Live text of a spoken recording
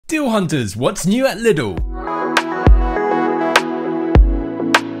Deal Hunters, what's new at Lidl?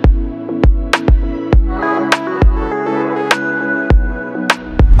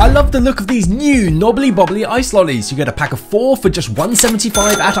 I love the look of these new knobbly bobbly ice lollies. You get a pack of 4 for just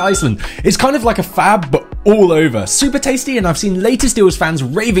 $1.75 at Iceland. It's kind of like a fab, but all over. Super tasty, and I've seen Latest Deals fans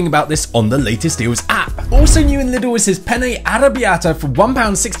raving about this on the Latest Deals app. Also new in Lidl is his penne arrabbiata for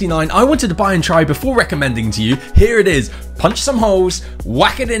 £1.69. I wanted to buy and try before recommending to you. Here it is. Punch some holes,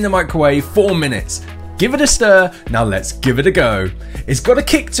 whack it in the microwave, 4 minutes. Give it a stir, now let's give it a go. It's got a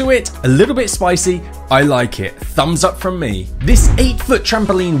kick to it, a little bit spicy, I like it. Thumbs up from me. This 8-foot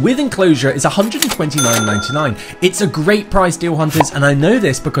trampoline with enclosure is $129.99. It's a great price, Deal Hunters, and I know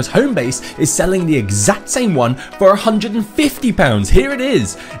this because Homebase is selling the exact same one for £150. Here it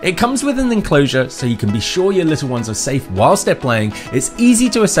is. It comes with an enclosure so you can be sure your little ones are safe whilst they're playing. It's easy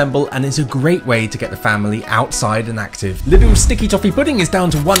to assemble and it's a great way to get the family outside and active. Lidl's Sticky Toffee Pudding is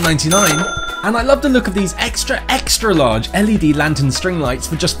down to $1.99. And I love the look of these extra large LED lantern string lights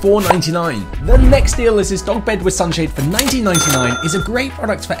for just $4.99. The next deal is this dog bed with sunshade for $19.99. Is a great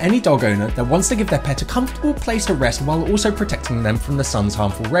product for any dog owner that wants to give their pet a comfortable place to rest while also protecting them from the sun's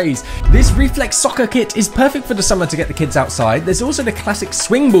harmful rays. This reflex soccer kit is perfect for the summer to get the kids outside. There's also the classic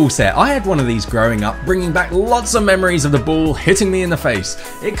swing ball set. I had one of these growing up, bringing back lots of memories of the ball hitting me in the face.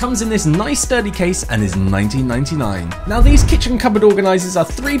 It comes in this nice sturdy case and is $19.99. Now these kitchen cupboard organisers are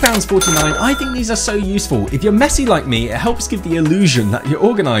 £3.49. I think these are so useful. If you're messy like me, it helps give the illusion that you're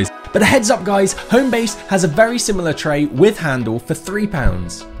organised. But a heads up guys, Homebase has a very similar tray with handle for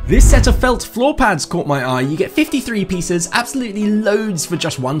 £3. This set of felt floor pads caught my eye. You get 53 pieces, absolutely loads for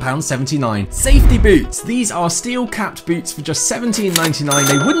just £1.79. Safety boots. These are steel capped boots for just $17.99.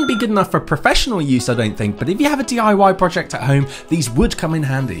 They wouldn't be good enough for professional use, I don't think, but if you have a DIY project at home, these would come in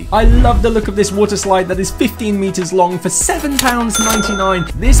handy. I love the look of this water slide that is 15 meters long for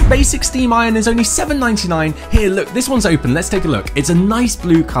 £7.99. This basic steam iron is only $7.99. Here, look, this one's open. Let's take a look. It's a nice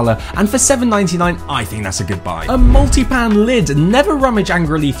blue color, and for $7.99, I think that's a good buy. A multi-pan lid. Never rummage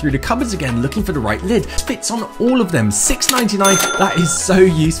angrily through the cupboards again looking for the right lid. Fits on all of them. $6.99. That is so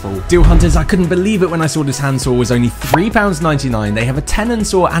useful. Deal Hunters, I couldn't believe it when I saw this handsaw was only £3.99. They have a tenon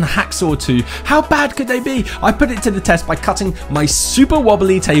saw and a hacksaw too. How bad could they be? I put it to the test by cutting my super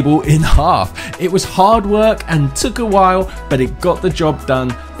wobbly table in half. It was hard work and took a while, but it got the job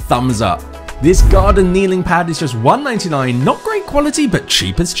done. Thumbs up. This garden kneeling pad is just $1.99, not great quality, but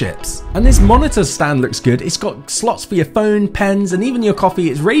cheap as chips. And this monitor stand looks good. It's got slots for your phone, pens, and even your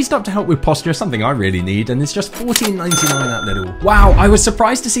coffee. It's raised up to help with posture, something I really need, and it's just $14.99 at Lidl. Wow, I was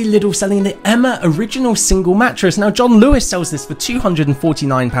surprised to see Lidl selling the Emma Original Single Mattress. Now, John Lewis sells this for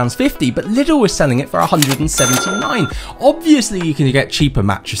 £249.50, but Lidl was selling it for $179. Obviously, you can get cheaper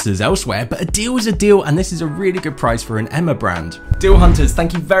mattresses elsewhere, but a deal is a deal, and this is a really good price for an Emma brand. Deal Hunters,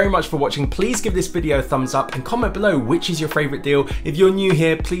 thank you very much for watching. Please give this video a thumbs up and comment below which is your favorite deal. If you're new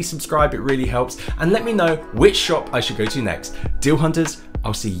here, please subscribe, it really helps. And let me know which shop I should go to next. Deal Hunters,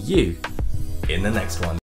 I'll see you in the next one.